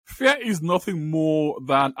Fear is nothing more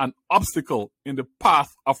than an obstacle in the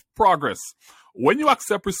path of progress. When you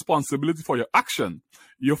accept responsibility for your action,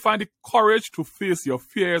 you find the courage to face your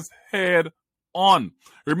fears head on.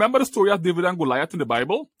 Remember the story of David and Goliath in the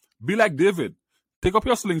Bible? Be like David. Take up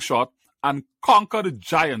your slingshot and conquer the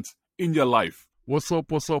giant in your life. What's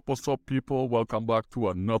up, people? Welcome back to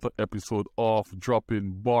another episode of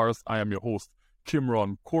Dropping Bars. I am your host,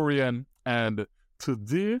 Kimron Korean, and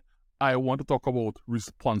today I want to talk about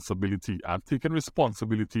responsibility and taking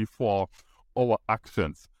responsibility for our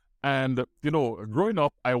actions. And, growing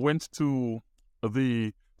up, I went to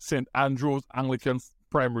the St. Andrew's Anglican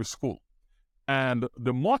Primary School. And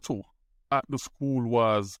the motto at the school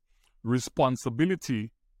was,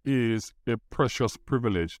 responsibility is a precious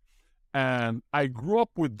privilege. And I grew up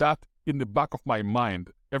with that in the back of my mind.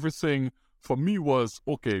 Everything for me was,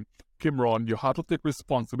 okay, Kimron, you have to take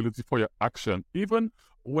responsibility for your action, even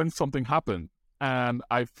when something happened. And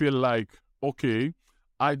I feel like, okay,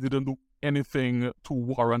 I didn't do anything to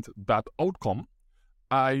warrant that outcome.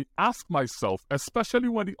 I ask myself, especially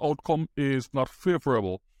when the outcome is not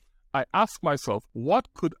favorable, I ask myself, what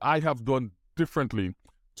could I have done differently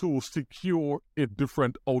to secure a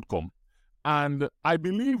different outcome? And I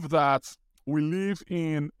believe that we live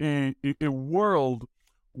in a world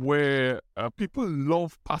where people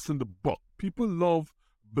love passing the buck. People love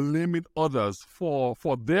blaming others for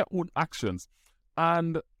their own actions.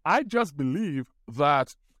 And I just believe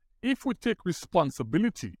that if we take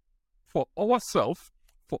responsibility for ourselves,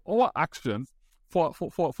 for our actions, for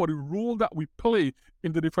the role that we play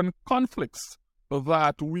in the different conflicts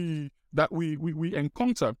that we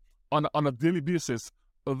encounter on a daily basis,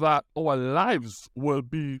 that our lives will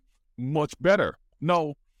be much better.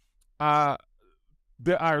 Now,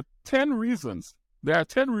 there are 10 reasons. There are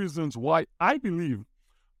 10 reasons why I believe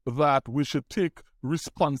that we should take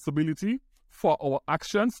responsibility for our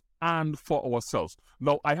actions and for ourselves.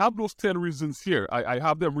 Now, I have those 10 reasons here. I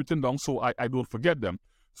have them written down so I don't forget them.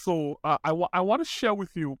 So I want to share with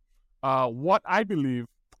you what I believe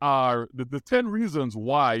are the 10 reasons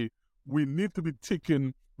why we need to be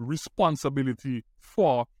taking responsibility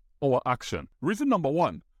for our action. Reason number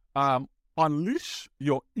 1, unleash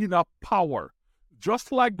your inner power.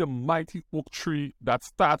 Just like the mighty oak tree that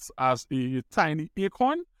starts as a tiny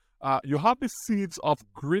acorn, you have the seeds of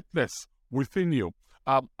greatness within you.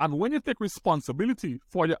 And when you take responsibility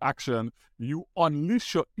for your action, you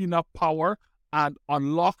unleash your inner power and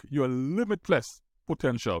unlock your limitless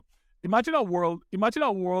potential. Imagine a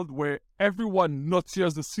world where everyone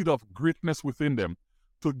nurtures the seed of greatness within them.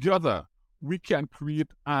 Together, we can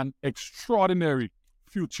create an extraordinary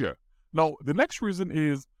future. Now, the next reason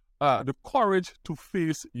is the courage to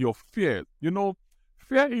face your fears.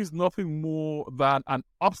 Fear is nothing more than an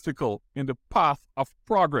obstacle in the path of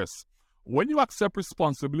progress. When you accept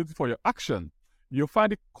responsibility for your action, you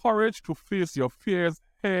find the courage to face your fears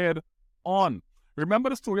head on. Remember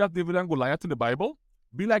the story of David and Goliath in the Bible?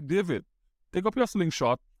 Be like David. Take up your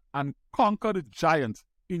slingshot and conquer the giant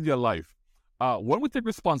in your life. When we take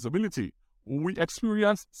responsibility, we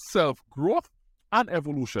experience self-growth and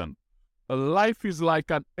evolution. Life is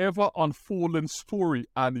like an ever-unfolding story,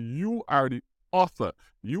 and you are the author.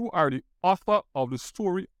 You are the author of the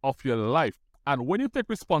story of your life. And when you take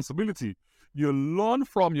responsibility, you learn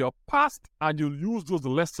from your past and you use those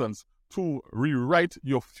lessons to rewrite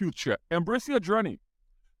your future. Embrace your journey.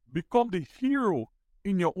 Become the hero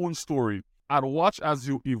in your own story and watch as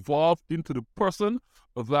you evolve into the person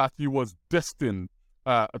that you was destined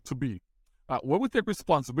to be. When we take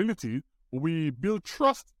responsibility, we build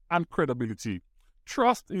trust and credibility.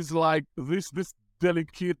 Trust is like this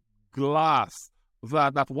delicate glass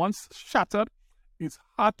that once shattered, it's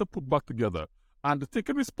hard to put back together. And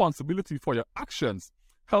taking responsibility for your actions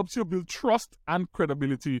helps you build trust and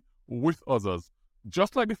credibility with others.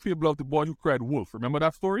 Just like the fable of the boy who cried wolf. Remember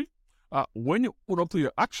that story? When you own up to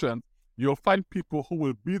your action, you'll find people who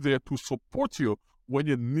will be there to support you when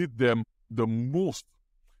you need them the most.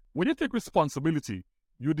 When you take responsibility,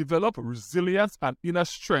 you develop resilience and inner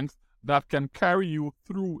strength that can carry you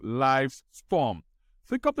through life's storm.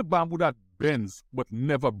 Think of the bamboo that bends but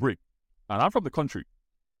never breaks. And I'm from the country.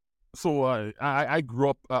 So I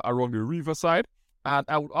grew up around the riverside, and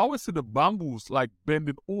I would always see the bamboos like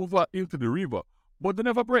bending over into the river, but they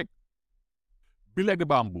never break. Be like the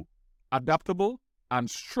bamboo, adaptable and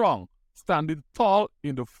strong, standing tall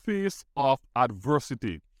in the face of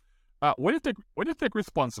adversity. When you take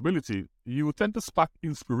responsibility, you tend to spark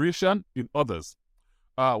inspiration in others.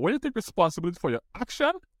 When you take responsibility for your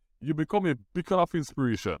action, you become a beacon of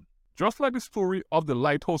inspiration. Just like the story of the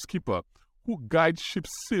lighthouse keeper who guides ships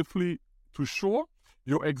safely to shore,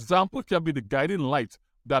 your example can be the guiding light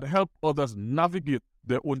that help others navigate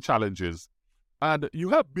their own challenges. And you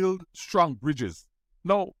help build strong bridges.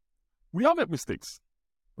 Now, we all make mistakes,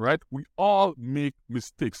 right? We all make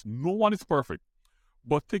mistakes. No one is perfect.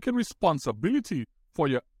 But taking responsibility for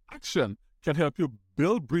your action can help you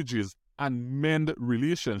build bridges and mend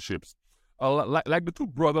relationships. Like the two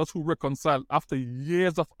brothers who reconciled after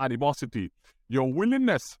years of animosity, your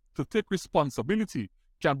willingness to take responsibility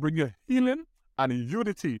can bring you healing and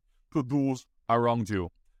unity to those around you.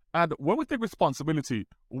 And when we take responsibility,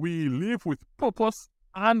 we live with purpose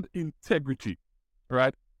and integrity,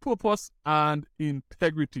 right? Purpose and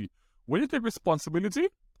integrity. When you take responsibility,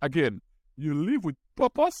 again, you live with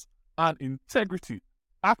purpose and integrity,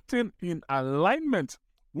 acting in alignment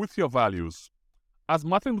with your values. As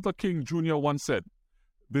Martin Luther King Jr. once said,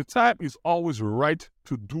 the time is always right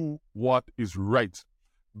to do what is right.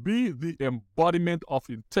 Be the embodiment of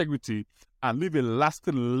integrity and leave a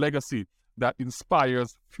lasting legacy that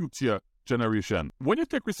inspires future generations. When you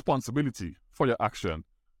take responsibility for your action,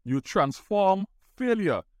 you transform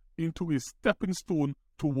failure into a stepping stone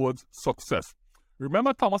towards success.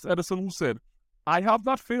 Remember Thomas Edison, who said, "I have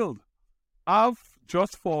not failed. I've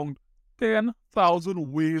just found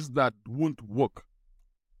 10,000 ways that won't work."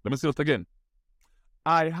 Let me say it again.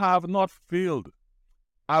 I have not failed.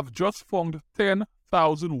 I've just found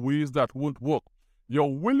 10,000 ways that won't work.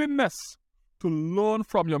 Your willingness to learn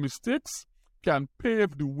from your mistakes can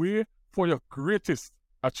pave the way for your greatest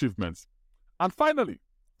achievements. And finally,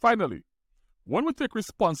 when we take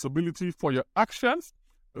responsibility for your actions,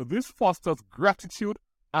 this fosters gratitude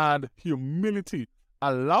and humility,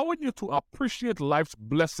 allowing you to appreciate life's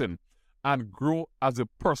blessing and grow as a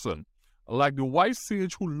person. Like the wise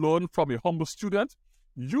sage who learned from a humble student,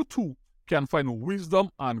 you too can find wisdom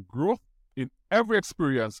and growth in every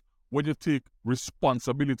experience when you take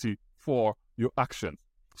responsibility for your actions.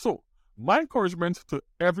 So, my encouragement to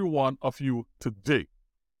every one of you today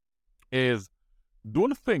is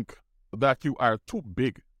don't think that you are too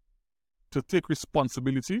big to take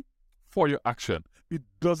responsibility for your action. It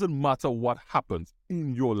doesn't matter what happens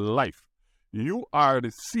in your life. You are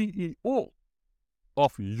the CEO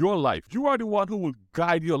of your life. You are the one who will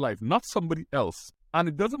guide your life, not somebody else. And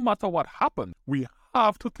it doesn't matter what happens. We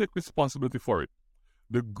have to take responsibility for it.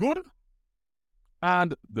 The good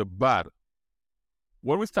and the bad.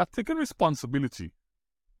 When we start taking responsibility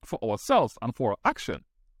for ourselves and for our action,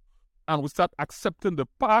 and we start accepting the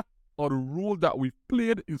part or the role that we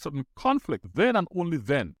played in certain conflict, then and only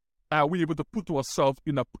then are we able to put ourselves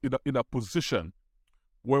in a position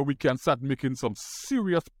where we can start making some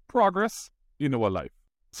serious progress in our life.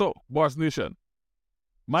 So, Bars Nation,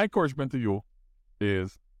 my encouragement to you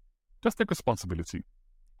is just take responsibility.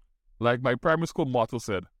 Like my primary school motto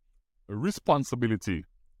said, responsibility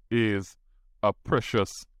is a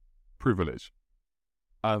precious privilege.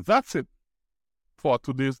 And that's it for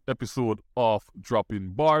today's episode of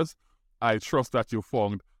Dropping Bars. I trust that you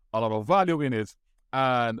found a lot of value in it,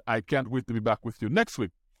 and I can't wait to be back with you next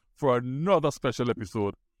week for another special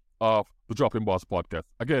episode of the Dropping Bars podcast.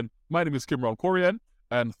 Again, my name is Kimran Korean,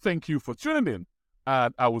 and thank you for tuning in,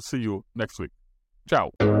 and I will see you next week.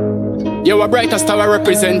 Ciao. Yo, a brighter star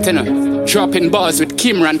representing Dropping Bars with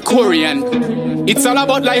Kimran Korean. It's all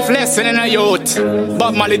about life lesson in a youth.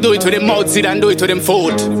 Bob Marley do it with them mouth, Sid and do it with them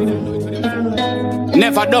foot.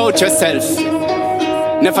 Never doubt yourself.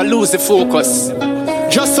 Never lose the focus.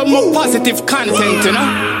 Just some more positive content, you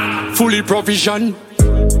know. Fully provision.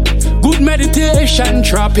 Good meditation.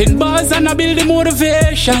 Dropping bars and I build the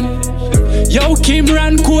motivation. Yo,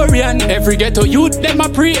 Kimran Korean. Every ghetto youth, them a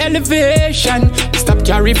pre-elevation. Stop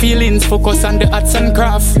carry feelings, focus on the arts and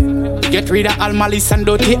craft. Get rid of all malice and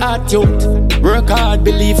dirty art, youth. Work hard,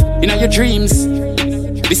 believe in your dreams.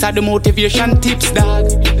 These are the motivation tips,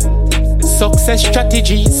 dog. Success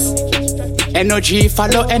strategies. Energy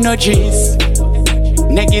follow energies.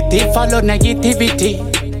 Negative follow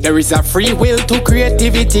negativity. There is a free will to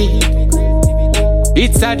creativity.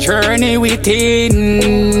 It's a journey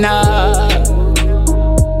within.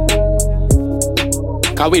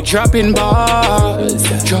 Cause we dropping bars.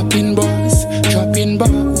 Dropping bars. Dropping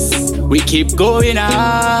bars. We keep going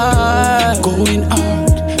hard. Going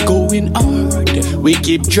hard. Going hard. We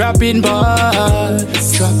keep dropping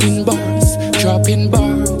bars. Dropping bars. Dropping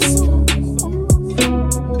bars.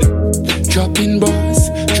 Dropping bars.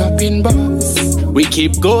 Dropping bars. We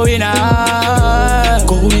keep going hard.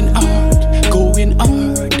 Going hard. Going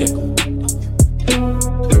hard.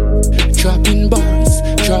 Dropping bars.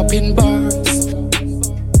 Dropping bars.